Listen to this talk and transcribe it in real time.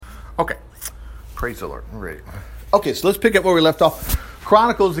Okay. Praise the Lord. We're ready. Okay, so let's pick up where we left off.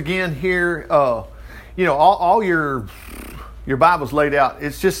 Chronicles again here. All your Bible's laid out.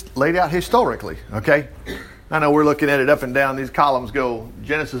 It's just laid out historically. Okay. I know we're looking at it up and down. These columns go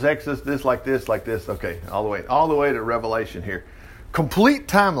Genesis, Exodus, this, like this, like this. Okay, all the way to Revelation here. Complete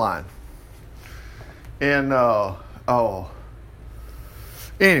timeline. And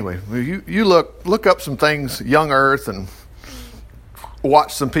anyway, you look up some things, young Earth, and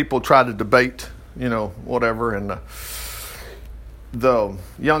watch some people try to debate, whatever. And the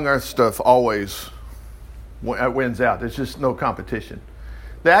young Earth stuff always wins out. There's just no competition.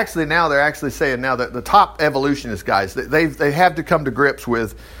 They're actually saying now that the top evolutionist guys, they have to come to grips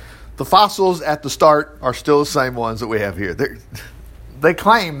with the fossils at the start are still the same ones that we have here. They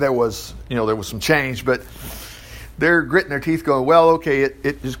claim there was some change, but they're gritting their teeth going, well, okay,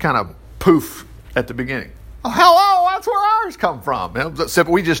 it just kind of poof at the beginning. Oh, hello, that's where ours come from. Except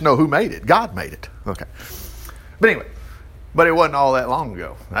we just know who made it. God made it. Okay. But anyway, it wasn't all that long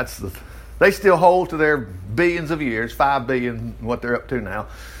ago. They still hold to their billions of years, 5 billion, what they're up to now.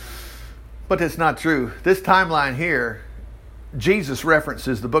 But that's not true. This timeline here, Jesus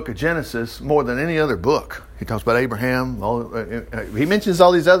references the book of Genesis more than any other book. He talks about Abraham. He mentions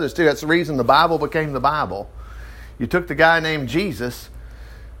all these others too. That's the reason the Bible became the Bible. You took the guy named Jesus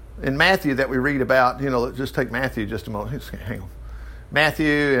in Matthew that we read about. Just take Matthew just a moment. Hang on.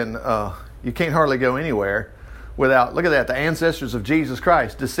 Matthew, and you can't hardly go anywhere without, look at that, the ancestors of Jesus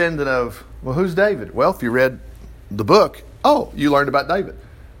Christ, descendant of, well, who's David? Well, if you read the book, you learned about David.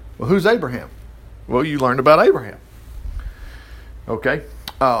 Well, who's Abraham? Well, you learned about Abraham. Okay.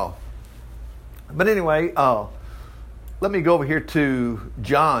 But anyway, let me go over here to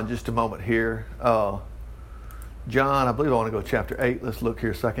John just a moment here. John, I believe I want to go to chapter 8. Let's look here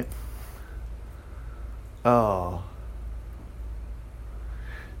a second.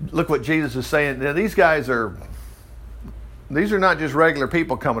 Look what Jesus is saying. Now, these are not just regular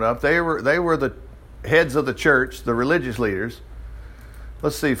people coming up. They were the heads of the church, the religious leaders.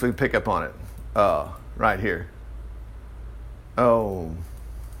 Let's see if we can pick up on it right here. Of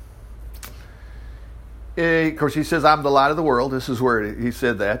course, he says, I'm the light of the world. This is where he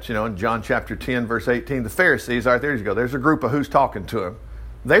said that, in John chapter 10, verse 18. The Pharisees, all right, there you go. There's a group of who's talking to him.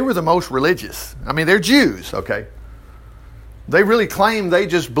 They were the most religious. I mean, they're Jews, okay? They really claim they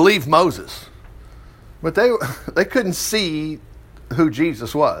just believe Moses. But they couldn't see who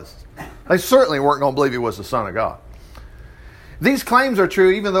Jesus was. They certainly weren't going to believe he was the Son of God. These claims are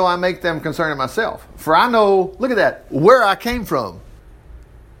true even though I make them concerning myself. For I know, look at that, where I came from.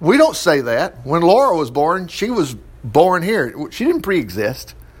 We don't say that. When Laura was born, she was born here. She didn't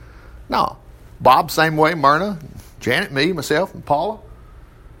pre-exist. No. Bob, same way. Myrna, Janet, me, myself, and Paula.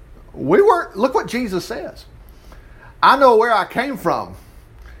 We weren't. Look what Jesus says. I know where I came from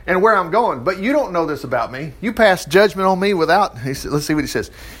and where I'm going, but you don't know this about me. You pass judgment on me without, let's see what he says.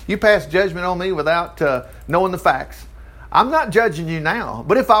 You pass judgment on me without knowing the facts. I'm not judging you now,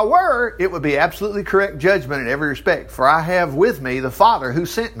 but if I were, it would be absolutely correct judgment in every respect, for I have with me the Father who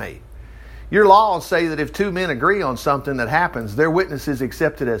sent me. Your laws say that if two men agree on something that happens, their witness is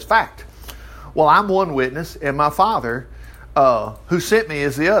accepted as fact. Well, I'm one witness, and my Father who sent me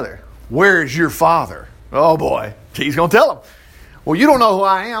is the other. Where is your Father? Oh boy, he's going to tell him. Well, you don't know who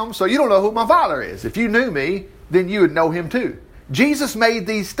I am, so you don't know who my Father is. If you knew me, then you would know him too. Jesus made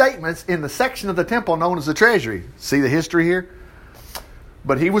these statements in the section of the temple known as the treasury. See the history here?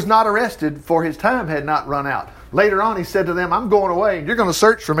 But he was not arrested, for his time had not run out. Later on, he said to them, I'm going away, and you're going to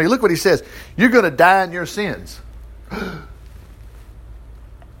search for me. Look what he says. You're going to die in your sins. Well,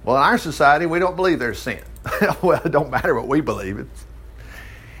 in our society, we don't believe there's sin. Well, it don't matter what we believe.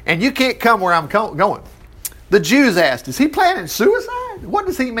 And you can't come where I'm going. The Jews asked, is he planning suicide? What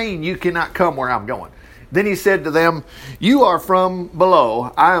does he mean you cannot come where I'm going? Then he said to them, you are from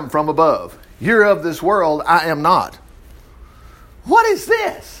below, I am from above. You're of this world, I am not. What is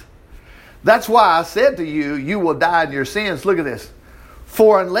this? That's why I said to you, you will die in your sins. Look at this.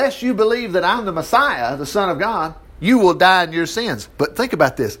 For unless you believe that I'm the Messiah, the Son of God, you will die in your sins. But think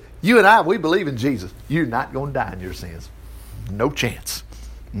about this. You and I, we believe in Jesus. You're not going to die in your sins. No chance.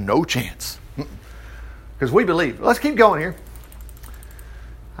 No chance. Because we believe. Let's keep going here.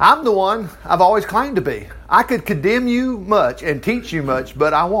 I'm the one I've always claimed to be. I could condemn you much and teach you much,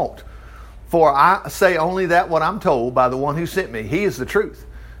 but I won't. For I say only that what I'm told by the one who sent me. He is the truth.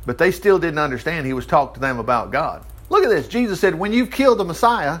 But they still didn't understand he was talking to them about God. Look at this. Jesus said, when you've killed the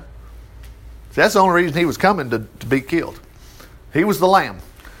Messiah, that's the only reason he was coming to be killed. He was the Lamb.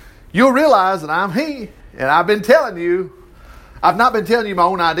 You'll realize that I'm he. And I've not been telling you my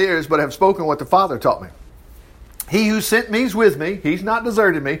own ideas, but have spoken what the Father taught me. He who sent me is with me. He's not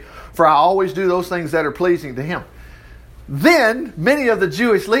deserted me, for I always do those things that are pleasing to him. Then many of the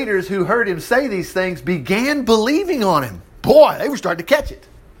Jewish leaders who heard him say these things began believing on him. Boy, they were starting to catch it.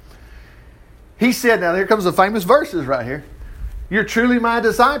 He said, now here comes the famous verses right here. You're truly my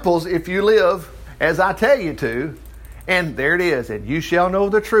disciples if you live as I tell you to. And there it is. And you shall know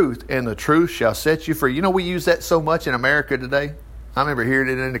the truth, and the truth shall set you free. You know, we use that so much in America today. I remember hearing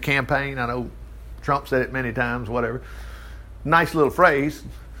it in the campaign. I know Trump said it many times, whatever. Nice little phrase.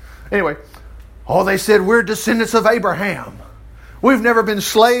 Anyway, they said, we're descendants of Abraham. We've never been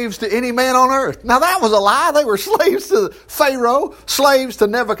slaves to any man on earth. Now that was a lie. They were slaves to Pharaoh, slaves to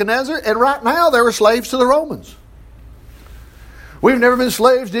Nebuchadnezzar, and right now they were slaves to the Romans. We've never been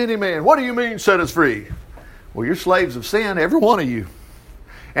slaves to any man. What do you mean, set us free? Well, you're slaves of sin, every one of you.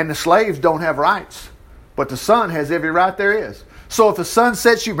 And the slaves don't have rights. But the Son has every right there is. So if the Son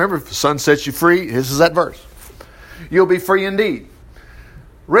sets you, remember, if the Son sets you free, this is that verse. You'll be free indeed.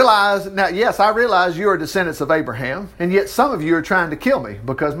 Realize, now yes, I realize you are descendants of Abraham, and yet some of you are trying to kill me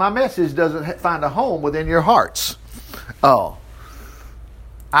because my message doesn't find a home within your hearts. I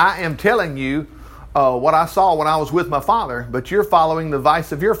am telling you what I saw when I was with my father, but you're following the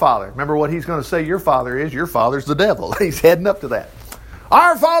vice of your father. Remember what he's going to say your father is? Your father's the devil. He's heading up to that.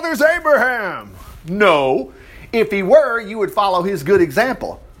 Our father's Abraham. No. If he were, you would follow his good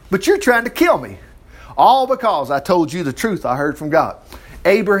example. But you're trying to kill me. All because I told you the truth I heard from God.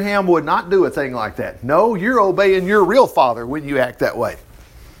 Abraham would not do a thing like that. No, you're obeying your real father when you act that way.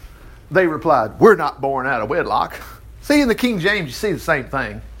 They replied, we're not born out of wedlock. See, in the King James, you see the same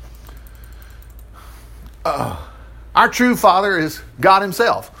thing. Our true father is God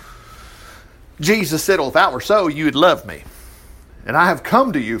himself. Jesus said, well, if that were so, you'd love me. And I have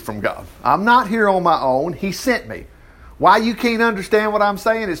come to you from God. I'm not here on my own. He sent me. Why you can't understand what I'm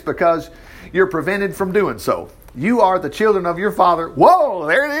saying is because you're prevented from doing so. You are the children of your father. Whoa,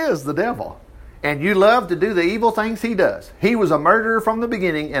 there it is, the devil. And you love to do the evil things he does. He was a murderer from the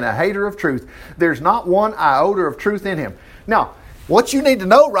beginning and a hater of truth. There's not one iota of truth in him. Now, what you need to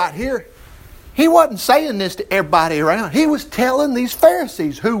know right here, he wasn't saying this to everybody around. He was telling these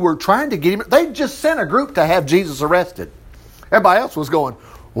Pharisees who were trying to get him. They just sent a group to have Jesus arrested. Everybody else was going,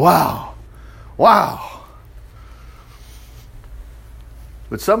 wow, wow.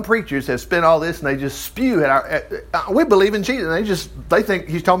 But some preachers have spent all this and they just spew at we believe in Jesus. And they think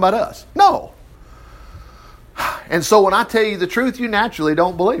he's talking about us. No. And so when I tell you the truth, you naturally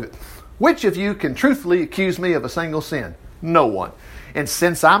don't believe it. Which of you can truthfully accuse me of a single sin? No one. And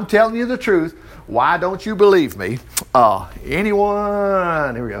since I'm telling you the truth, why don't you believe me?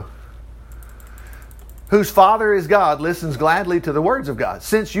 Anyone, here we go, whose father is God listens gladly to the words of God.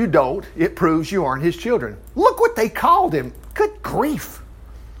 Since you don't, it proves you aren't his children. Look what they called him. Good grief.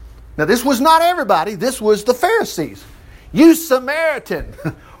 Now, this was not everybody. This was the Pharisees. You Samaritan,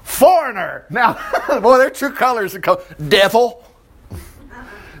 foreigner. Now, boy, their true colors are called devil.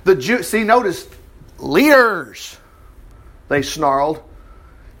 The Jew, see, notice, leaders, they snarled.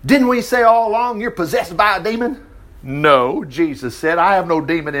 Didn't we say all along you're possessed by a demon? No, Jesus said, I have no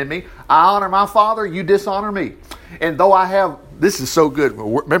demon in me. I honor my Father, you dishonor me. And though I have, this is so good.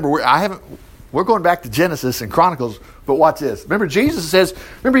 Remember, we're going back to Genesis and Chronicles, but watch this. Remember, Jesus says,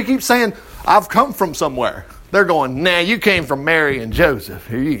 he keeps saying, I've come from somewhere. They're going, nah, you came from Mary and Joseph.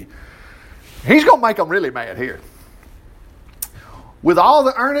 He's going to make them really mad here. With all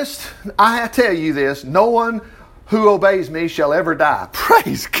the earnest, I tell you this, no one who obeys me shall ever die.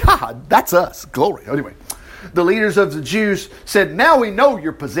 Praise God. That's us. Glory. Anyway, the leaders of the Jews said, now we know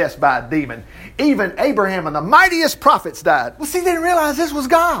you're possessed by a demon. Even Abraham and the mightiest prophets died. Well, see, they didn't realize this was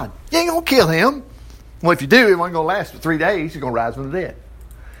God. You ain't going to kill him. Well, if you do, it ain't going to last for 3 days. You're going to rise from the dead.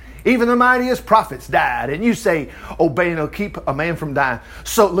 Even the mightiest prophets died. And you say, obeying will keep a man from dying.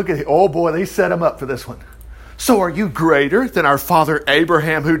 So look at it. Oh boy, they set him up for this one. So are you greater than our father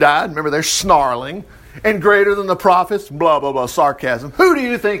Abraham who died? Remember, they're snarling. And greater than the prophets? Blah, blah, blah, sarcasm. Who do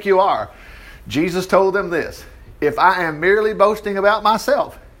you think you are? Jesus told them this. If I am merely boasting about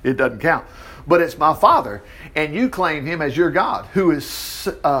myself, it doesn't count. But it's my Father, and you claim him as your God, who is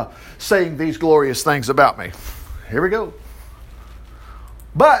saying these glorious things about me. Here we go.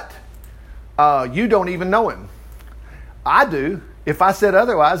 But you don't even know him. I do. If I said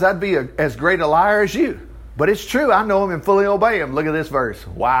otherwise, I'd be as great a liar as you. But it's true. I know him and fully obey him. Look at this verse.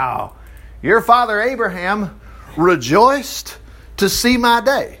 Wow. Your father Abraham rejoiced to see my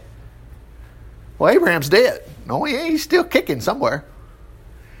day. Well, Abraham's dead. No, he's still kicking somewhere.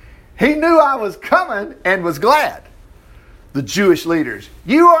 He knew I was coming and was glad. The Jewish leaders,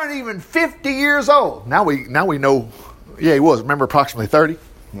 you aren't even 50 years old. Now we know, yeah, he was. Remember, approximately 30?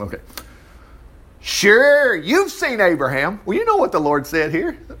 Okay. Sure, you've seen Abraham. Well, you know what the Lord said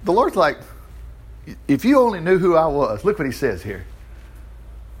here. The Lord's like, if you only knew who I was. Look what he says here.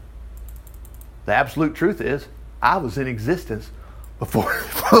 The absolute truth is, I was in existence before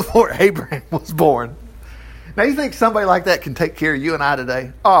Abraham was born. Now, you think somebody like that can take care of you and I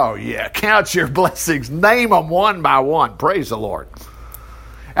today? Oh, yeah. Count your blessings. Name them one by one. Praise the Lord.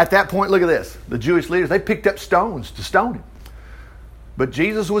 At that point, look at this. The Jewish leaders, they picked up stones to stone him. But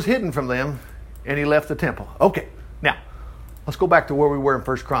Jesus was hidden from them, and he left the temple. Okay, now, let's go back to where we were in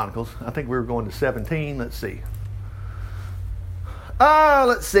 1 Chronicles. I think we were going to 17. Let's see.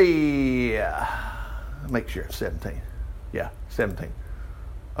 Let's see. Make sure it's 17. Yeah, 17.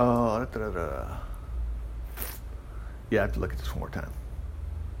 Yeah, I have to look at this one more time.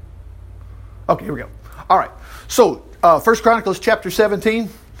 Okay, here we go. All right. So, 1 Chronicles chapter 17.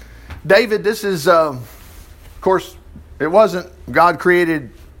 David, this is, of course, it wasn't God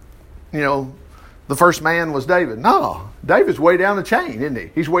created, the first man was David. No, David's way down the chain, isn't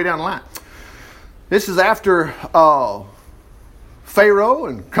he? He's way down the line. This is after Pharaoh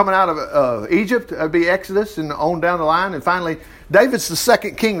and coming out of Egypt. That'd be Exodus and on down the line. And finally, David's the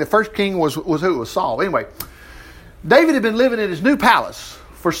second king. The first king was who? It was Saul. Anyway, David had been living in his new palace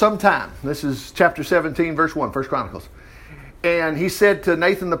for some time. This is chapter 17, verse 1, 1 Chronicles. And he said to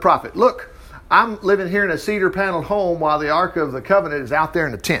Nathan the prophet, look, I'm living here in a cedar paneled home while the Ark of the Covenant is out there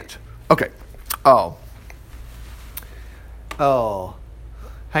in the tent. Okay. Hang on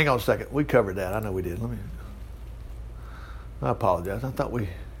a second. We covered that. I know we did. I apologize. I thought we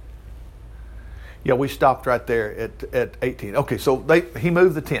stopped right there at 18. Okay, so he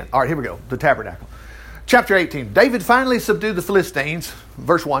moved the tent. All right, here we go. The tabernacle. Chapter 18. David finally subdued the Philistines,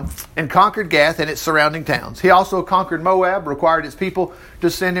 verse 1, and conquered Gath and its surrounding towns. He also conquered Moab, required its people to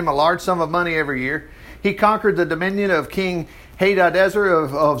send him a large sum of money every year. He conquered the dominion of King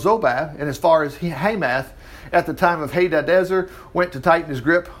Hadadezer of Zobah, and as far as Hamath, at the time of Hadadezer, went to tighten his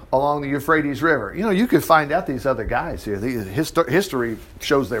grip along the Euphrates River. You could find out these other guys here. History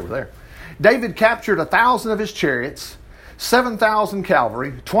shows they were there. David captured 1,000 of his chariots, 7,000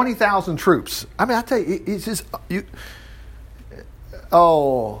 cavalry, 20,000 troops. I mean, I tell you,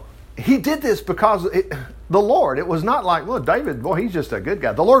 he did this because the Lord. It was not like, well, David, boy, he's just a good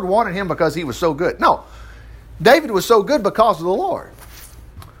guy. The Lord wanted him because he was so good. No, David was so good because of the Lord.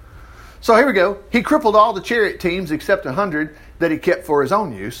 So here we go. He crippled all the chariot teams except 100 that he kept for his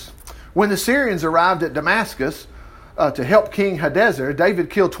own use. When the Syrians arrived at Damascus to help King Hadadezer,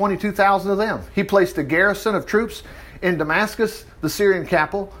 David killed 22,000 of them. He placed a garrison of troops in Damascus, the Syrian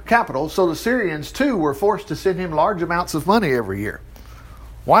capital, so the Syrians too were forced to send him large amounts of money every year.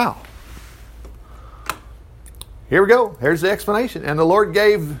 Wow. Here we go. Here's the explanation. And the Lord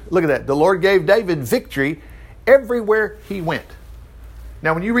gave David victory everywhere he went.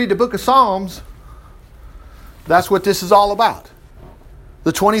 Now, when you read the book of Psalms, that's what this is all about.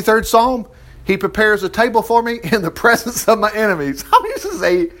 The 23rd Psalm, he prepares a table for me in the presence of my enemies. I mean, this is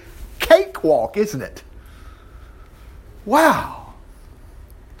a cakewalk, isn't it? Wow.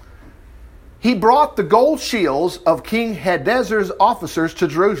 He brought the gold shields of King Hadazer's officers to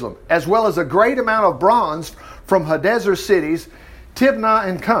Jerusalem, as well as a great amount of bronze from Hadazer's cities, Tibnah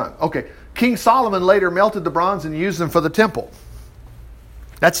and Kun. Okay, King Solomon later melted the bronze and used them for the temple.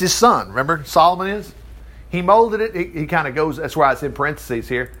 That's his son, remember? Solomon is? He molded it. He kind of goes, that's why it's in parentheses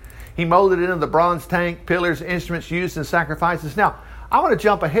here. He molded it into the bronze tank, pillars, instruments used in sacrifices. Now, I want to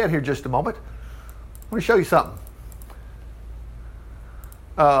jump ahead here just a moment. I want to show you something.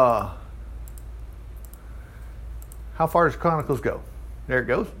 How far does Chronicles go? There it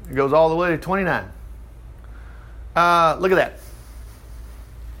goes. It goes all the way to 29. Look at that.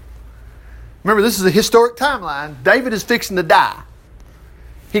 Remember, this is a historic timeline. David is fixing to die.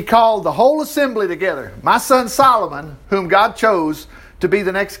 He called the whole assembly together. My son Solomon, whom God chose to be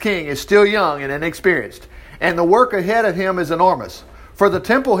the next king, is still young and inexperienced, and the work ahead of him is enormous. For the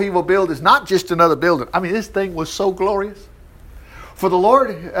temple he will build is not just another building. I mean, this thing was so glorious. For the Lord,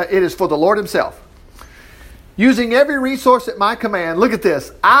 it is for the Lord himself. Using every resource at my command, look at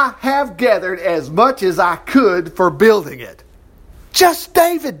this. I have gathered as much as I could for building it. Just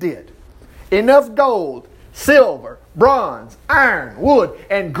David did. Enough gold, silver, bronze, iron, wood,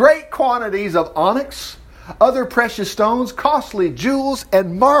 and great quantities of onyx, other precious stones, costly jewels,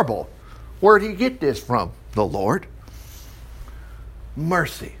 and marble. Where'd he get this from? The Lord.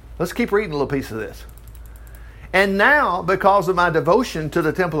 Mercy. Let's keep reading a little piece of this. And now, because of my devotion to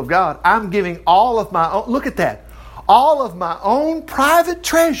the temple of God, I'm giving all of my own, look at that, all of my own private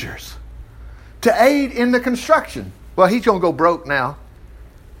treasures to aid in the construction. Well, he's going to go broke now.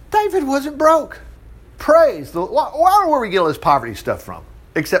 David wasn't broke. Praise the Lord. Where we get all this poverty stuff from?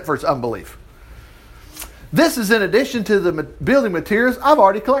 Except for its unbelief. This is in addition to the building materials I've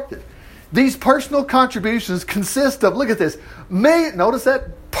already collected. These personal contributions consist of, look at this, notice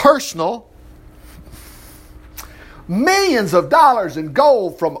that, personal, millions of dollars in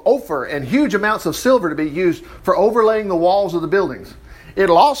gold from Ophir and huge amounts of silver to be used for overlaying the walls of the buildings.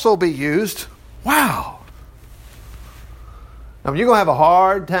 It'll also be used, wow. I mean, you're going to have a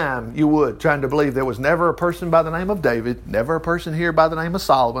hard time, you would, trying to believe there was never a person by the name of David, never a person here by the name of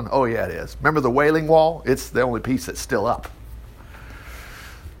Solomon. Oh, yeah, it is. Remember the Wailing Wall? It's the only piece that's still up.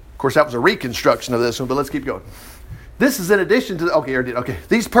 Of course, that was a reconstruction of this one, but let's keep going. This is in addition to, okay.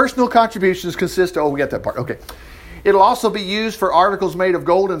 These personal contributions consist of, we got that part, okay. It'll also be used for articles made of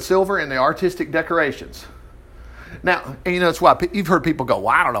gold and silver and the artistic decorations. Now, and that's why you've heard people go, well,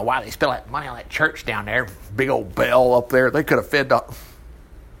 I don't know why they spend that money on that church down there. Big old bell up there. They could have fed the...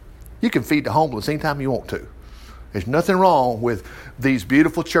 You can feed the homeless anytime you want to. There's nothing wrong with these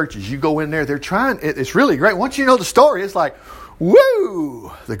beautiful churches. You go in there, they're trying... It's really great. Once you know the story, it's like,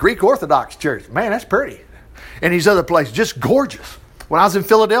 woo! The Greek Orthodox Church. Man, that's pretty. And these other places, just gorgeous. When I was in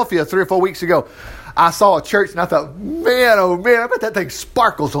Philadelphia 3 or 4 weeks ago, I saw a church and I thought, man, oh man, I bet that thing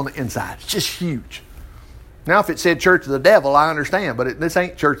sparkles on the inside. It's just huge. Now, if it said Church of the Devil, I understand, but this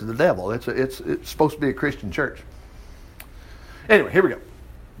ain't Church of the Devil. It's supposed to be a Christian church. Anyway, here we go.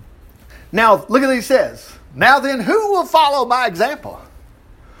 Now, look at what he says. Now then, who will follow my example?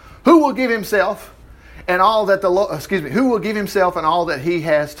 Who will give himself and all that who will give himself and all that he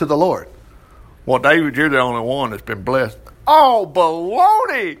has to the Lord? Well, David, you're the only one that's been blessed. Oh,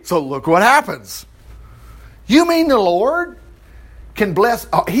 baloney! So look what happens. You mean the Lord can bless?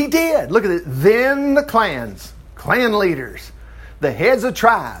 Oh, he did. Look at it. Then the clans, clan leaders, the heads of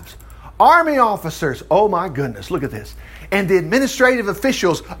tribes, army officers. Oh my goodness, look at this. And the administrative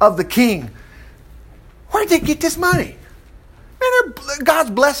officials of the king. Where'd they get this money? Man,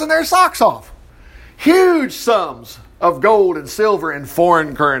 God's blessing their socks off. Huge sums of gold and silver and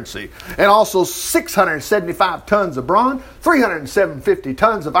foreign currency. And also 675 tons of bronze, 350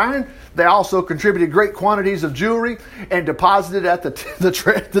 tons of iron. They also contributed great quantities of jewelry and deposited at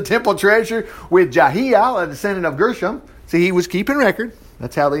the temple treasure with Jehiel, a descendant of Gershom. See, he was keeping record.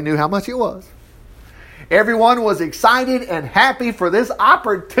 That's how they knew how much it was. Everyone was excited and happy for this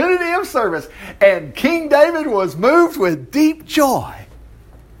opportunity of service. And King David was moved with deep joy.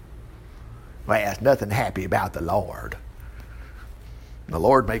 Well, there's nothing happy about the Lord. The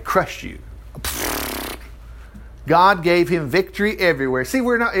Lord may crush you. God gave him victory everywhere. See,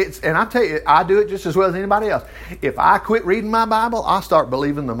 and I tell you, I do it just as well as anybody else. If I quit reading my Bible, I start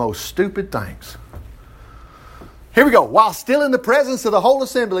believing the most stupid things. Here we go. While still in the presence of the whole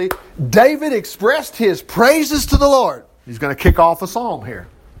assembly, David expressed his praises to the Lord. He's going to kick off a psalm here.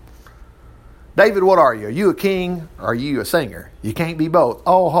 David, what are you? Are you a king or are you a singer? You can't be both.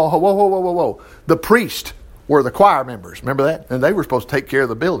 Oh, whoa. The priests were the choir members. Remember that? And they were supposed to take care of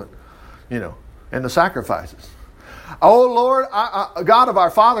the building, and the sacrifices. Oh, Lord, God of our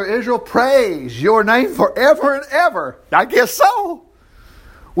father Israel, praise your name forever and ever. I guess so.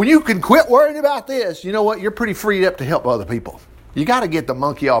 When you can quit worrying about this, you know what? You're pretty freed up to help other people. You got to get the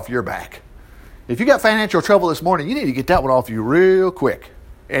monkey off your back. If you got financial trouble this morning, you need to get that one off you real quick.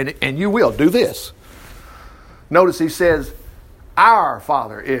 And you will. Do this. Notice he says, our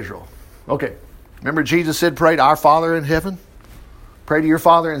Father Israel. Okay. Remember Jesus said, pray to our Father in heaven? Pray to your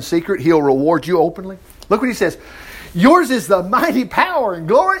Father in secret. He'll reward you openly. Look what he says. Yours is the mighty power and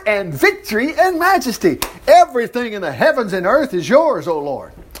glory and victory and majesty. Everything in the heavens and earth is yours, O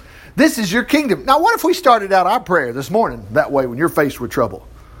Lord. This is your kingdom. Now, what if we started out our prayer this morning that way when you're faced with trouble?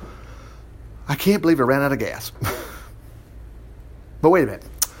 I can't believe I ran out of gas. But wait a minute.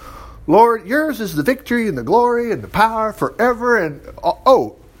 Lord, yours is the victory and the glory and the power forever. And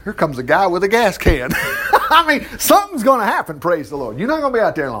oh, here comes a guy with a gas can. I mean, something's going to happen, praise the Lord. You're not going to be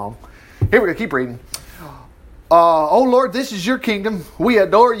out there long. Here we go, keep reading. Oh Lord, this is your kingdom. We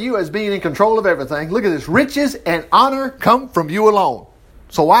adore you as being in control of everything. Look at this. Riches and honor come from you alone.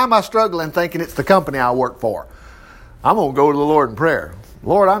 So why am I struggling thinking it's the company I work for? I'm going to go to the Lord in prayer.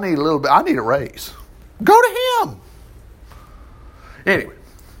 Lord, I need a raise. Go to him. Anyway,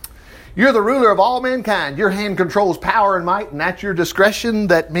 you're the ruler of all mankind. Your hand controls power and might, and at your discretion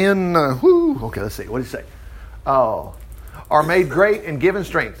that men, okay, let's see. What did he say? Are made great and given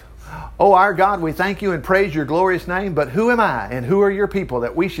strength. Oh, our God, we thank you and praise your glorious name, but who am I and who are your people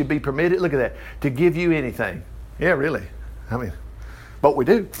that we should be permitted, look at that, to give you anything? Yeah, really. But we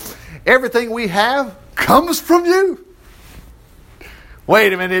do. Everything we have comes from you.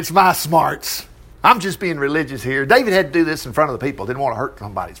 Wait a minute, it's my smarts. I'm just being religious here. David had to do this in front of the people. Didn't want to hurt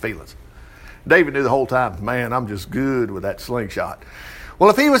somebody's feelings. David knew the whole time, man, I'm just good with that slingshot. Well,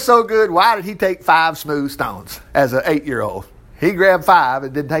 if he was so good, why did he take 5 smooth stones as an 8-year-old? He grabbed 5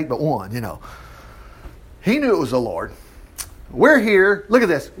 and didn't take but 1, He knew it was the Lord. We're here. Look at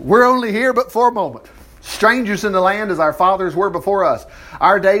this. We're only here but for a moment. Strangers in the land as our fathers were before us.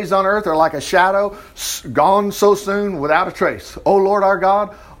 Our days on earth are like a shadow, gone so soon without a trace. O Lord our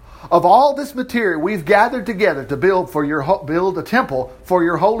God, of all this material we've gathered together to build a temple for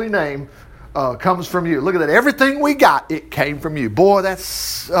your holy name comes from you. Look at that. Everything we got, it came from you. Boy,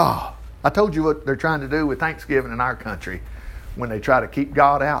 I told you what they're trying to do with Thanksgiving in our country when they try to keep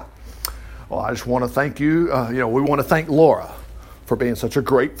God out. Well, I just want to thank you. We want to thank Laura for being such a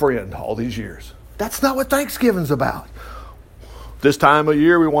great friend all these years. That's not what Thanksgiving's about. This time of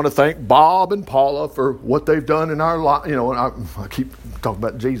year, we want to thank Bob and Paula for what they've done in our life. I keep talking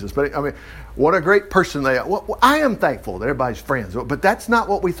about Jesus, but what a great person they are. Well, I am thankful that everybody's friends, but that's not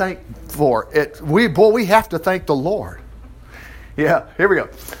what we thank for. We have to thank the Lord. Yeah, here we go.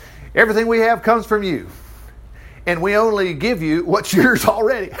 Everything we have comes from you, and we only give you what's yours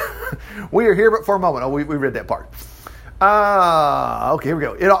already. We are here but for a moment. Oh, we read that part. Okay, here we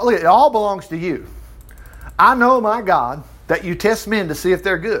go. It all belongs to you. I know, my God, that you test men to see if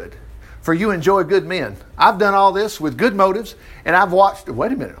they're good, for you enjoy good men. I've done all this with good motives, and I've watched...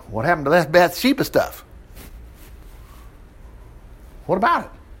 Wait a minute. What happened to that Bathsheba stuff? What about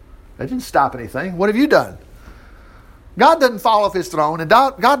it? That didn't stop anything. What have you done? God doesn't fall off his throne, and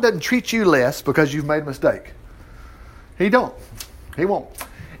God doesn't treat you less because you've made a mistake. He don't. He won't.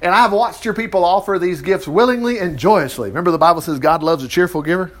 And I've watched your people offer these gifts willingly and joyously. Remember the Bible says God loves a cheerful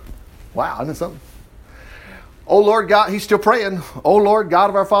giver? Wow, isn't it something? Oh Lord God, he's still praying. Oh Lord God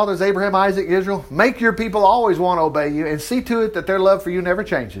of our fathers, Abraham, Isaac, Israel, make your people always want to obey you and see to it that their love for you never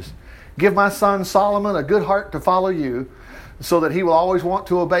changes. Give my son Solomon a good heart to follow you so that he will always want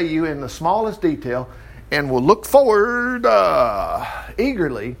to obey you in the smallest detail and will look forward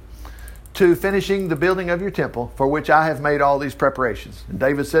eagerly to finishing the building of your temple, for which I have made all these preparations. And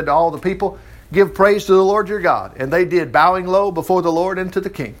David said to all the people, give praise to the Lord your God. And they did, bowing low before the Lord and to the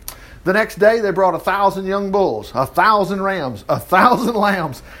king. The next day they brought 1,000 young bulls, 1,000 rams, 1,000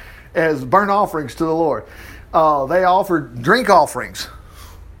 lambs as burnt offerings to the Lord. They offered drink offerings.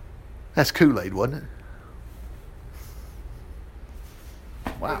 That's Kool-Aid, wasn't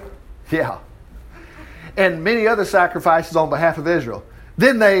it? Wow. Yeah. And many other sacrifices on behalf of Israel.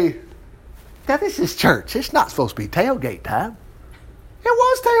 Then now this is church. It's not supposed to be tailgate time. It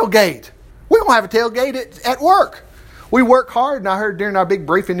was tailgate. We don't have a tailgate at work. We work hard, and I heard during our big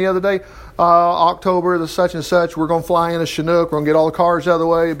briefing the other day, October the such and such, we're going to fly in a Chinook. We're going to get all the cars out of the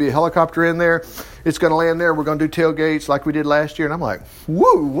way. There'll be a helicopter in there. It's going to land there. We're going to do tailgates like we did last year. And I'm like,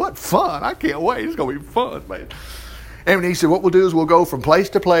 woo, what fun. I can't wait. It's going to be fun, man. And he said, what we'll do is we'll go from place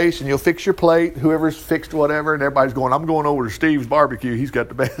to place, and you'll fix your plate, whoever's fixed whatever, and everybody's going, I'm going over to Steve's barbecue. He's got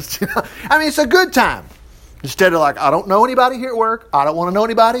the best. It's a good time. Instead of like, I don't know anybody here at work. I don't want to know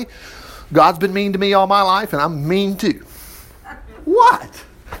anybody. God's been mean to me all my life, and I'm mean too. What?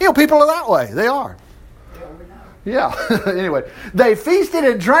 People are that way. They are. Yeah. Anyway, they feasted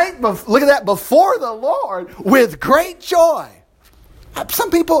and drank, look at that, before the Lord with great joy.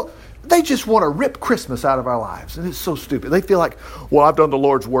 Some people... they just want to rip Christmas out of our lives. And it's so stupid. They feel like, well, I've done the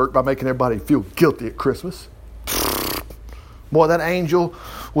Lord's work by making everybody feel guilty at Christmas. Boy, that angel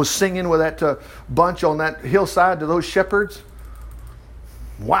was singing with that bunch on that hillside to those shepherds.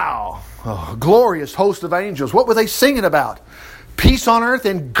 Wow. Oh, glorious host of angels. What were they singing about? Peace on earth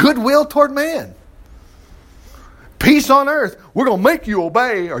and goodwill toward man. Peace on earth. We're going to make you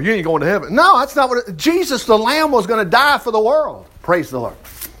obey or you ain't going to heaven. No, that's not what Jesus, the Lamb, was going to die for the world. Praise the Lord.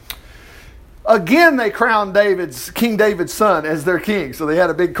 Again, they crowned King David's son as their king. So they had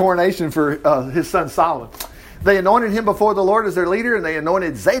a big coronation for his son Solomon. They anointed him before the Lord as their leader, and they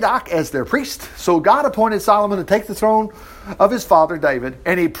anointed Zadok as their priest. So God appointed Solomon to take the throne of his father David,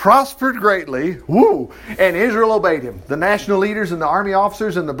 and he prospered greatly. Woo! And Israel obeyed him. The national leaders and the army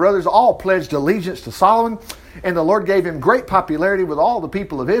officers and the brothers all pledged allegiance to Solomon, and the Lord gave him great popularity with all the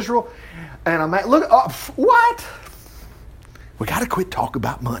people of Israel. And what? We got to quit talking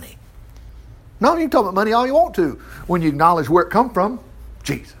about money. No, you can talk about money all you want to when you acknowledge where it comes from,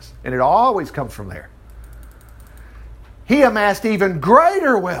 Jesus. And it always comes from there. He amassed even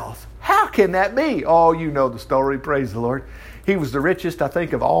greater wealth. How can that be? Oh, you know the story. Praise the Lord. He was the richest, I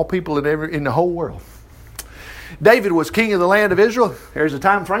think, of all people in the whole world. David was king of the land of Israel. There's a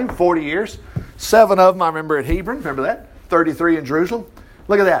time frame, 40 years. 7 of them, I remember, at Hebron. Remember that? 33 in Jerusalem.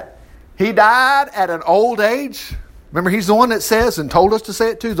 Look at that. He died at an old age. Remember, he's the one that says and told us to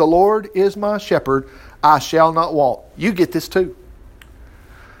say it too. The Lord is my shepherd. I shall not want. You get this too.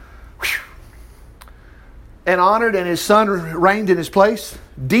 Whew. and honored, and his son reigned in his place.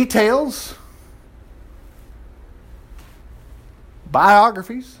 Details,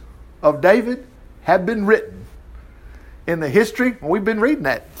 biographies of David have been written in the history. We've been reading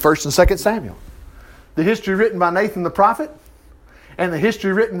that, 1st and 2nd Samuel. The history written by Nathan the prophet, and the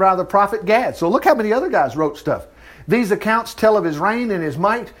history written by the prophet Gad. So look how many other guys wrote stuff. These accounts tell of his reign and his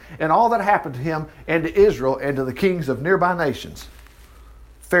might and all that happened to him and to Israel and to the kings of nearby nations.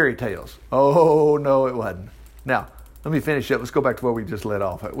 Fairy tales. Oh, no, it wasn't. Now, let me finish up. Let's go back to where we just let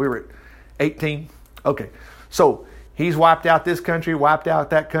off. We were at 18. Okay, so he's wiped out this country, wiped out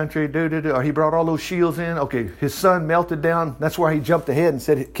that country, or he brought all those shields in. Okay, his son melted down. That's where he jumped ahead and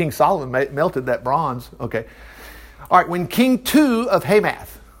said King Solomon melted that bronze. Okay. All right, when King 2 of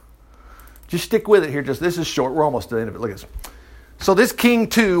Hamath, just stick with it here. This is short. We're almost to the end of it. Look at this. So this King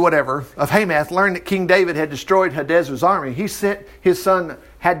 2, whatever, of Hamath learned that King David had destroyed Hadazer's army. He sent his son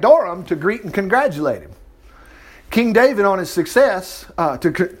Hadoram to greet and congratulate him. King David on his success,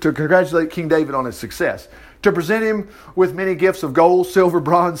 to congratulate King David on his success, to present him with many gifts of gold, silver,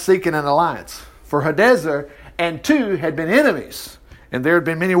 bronze, seeking an alliance. For Hadazer and 2 had been enemies, and there had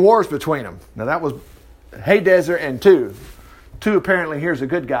been many wars between them. Now that was Hadazer and 2. 2 apparently here's a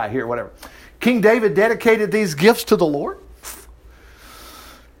good guy here, whatever. King David dedicated these gifts to the Lord.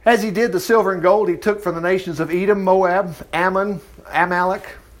 As he did the silver and gold he took from the nations of Edom, Moab, Ammon, Amalek,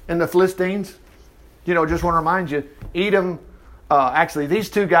 and the Philistines. You know, just want to remind you, Edom, actually these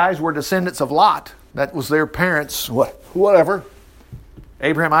 2 guys were descendants of Lot. That was their parents, whatever.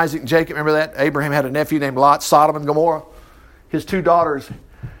 Abraham, Isaac, and Jacob, remember that? Abraham had a nephew named Lot, Sodom and Gomorrah. His 2 daughters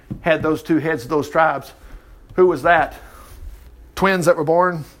had those 2 heads of those tribes. Who was that? Twins that were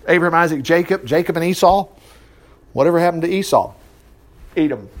born, Abraham, Isaac, Jacob and Esau. Whatever happened to Esau?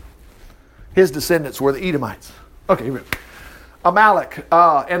 Edom. His descendants were the Edomites. Okay, Amalek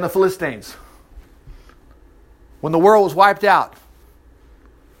and the Philistines. When the world was wiped out,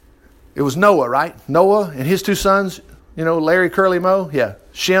 it was Noah, right? Noah and his 2 sons, you know, Larry, Curly, Moe. Yeah,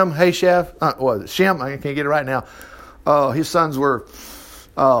 Shem, Hashav. Shem, I can't get it right now. His sons were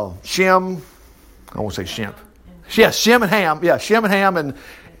Shem. I won't say Shem. Yes, Shem and Ham. Yeah, Shem and Ham and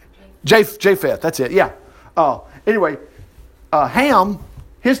Japheth. That's it. Yeah. Anyway, Ham,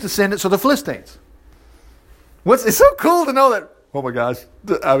 his descendants are the Philistines. It's so cool to know that. Oh my gosh!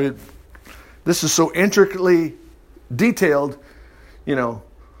 I mean, this is so intricately detailed. You know.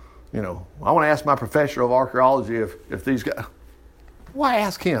 I want to ask my professor of archaeology if these guys. Why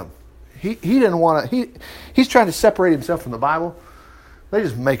ask him? He didn't want to. He's trying to separate himself from the Bible. They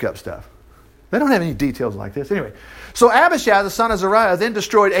just make up stuff. They don't have any details like this. Anyway, so Abishai, the son of Zeruiah, then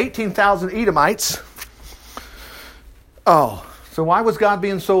destroyed 18,000 Edomites. Oh, so why was God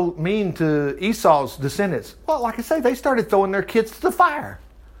being so mean to Esau's descendants? Well, like I say, they started throwing their kids to the fire.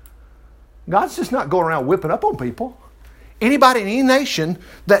 God's just not going around whipping up on people. Anybody in any nation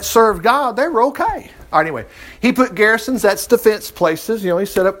that served God, they were okay. All right, anyway, he put garrisons, that's defense places. He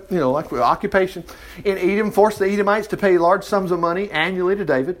set up, like occupation in Edom, forced the Edomites to pay large sums of money annually to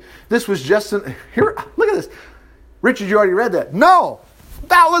David. This was just, here, look at this. Richard, you already read that. No,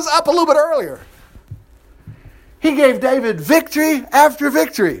 that was up a little bit earlier. He gave David victory after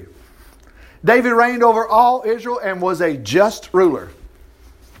victory. David reigned over all Israel and was a just ruler.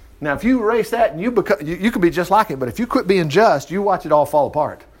 Now, if you erase that and you could be just like him, but if you quit being just, you watch it all fall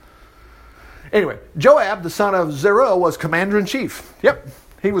apart. Anyway, Joab, the son of Zeruiah, was commander-in-chief. Yep,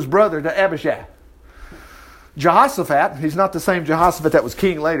 he was brother to Abishai. Jehoshaphat, he's not the same Jehoshaphat that was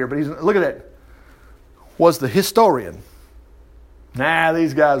king later, but look at that, was the historian.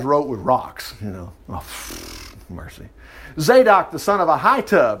 These guys wrote with rocks, Oh, mercy. Zadok, the son of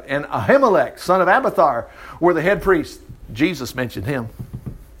Ahitub, and Ahimelech, son of Abiathar, were the head priests. Jesus mentioned him.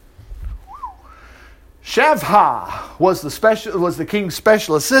 Shavha was the king's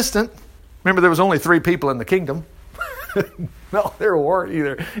special assistant. Remember, there was only 3 people in the kingdom. No, there weren't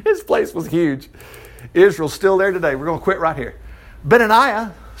either. His place was huge. Israel's still there today. We're going to quit right here.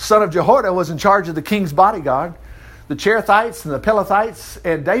 Benaniah, son of Jehoiada, was in charge of the king's bodyguard. The Cherethites and the Pelethites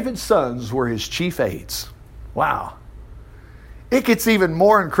and David's sons were his chief aides. Wow. It gets even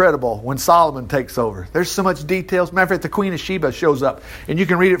more incredible when Solomon takes over. There's so much details. Matter of fact, the Queen of Sheba shows up, and you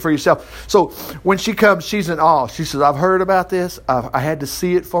can read it for yourself. So when she comes, she's in awe. She says, I've heard about this. I had to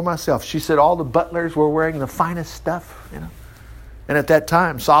see it for myself. She said all the butlers were wearing the finest stuff, And at that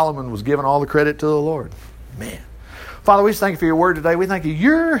time, Solomon was giving all the credit to the Lord. Man. Father, we just thank you for your word today. We thank you.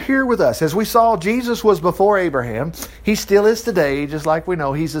 You're here with us. As we saw, Jesus was before Abraham. He still is today, just like we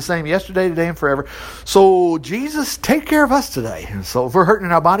know. He's the same yesterday, today, and forever. So, Jesus, take care of us today. And so, if we're hurting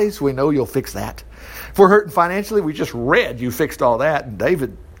in our bodies, we know you'll fix that. If we're hurting financially, we just read you fixed all that. And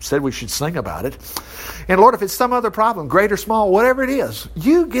David said we should sing about it. And Lord, if it's some other problem, great or small, whatever it is,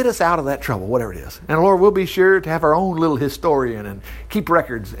 you get us out of that trouble, whatever it is. And Lord, we'll be sure to have our own little historian and keep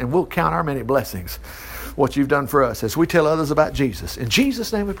records, and we'll count our many blessings, what you've done for us as we tell others about Jesus. In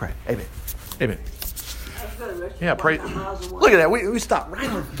Jesus' name we pray. Amen. Amen. Yeah, pray. Look at that. We stopped right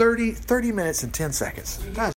on 30 minutes and 10 seconds.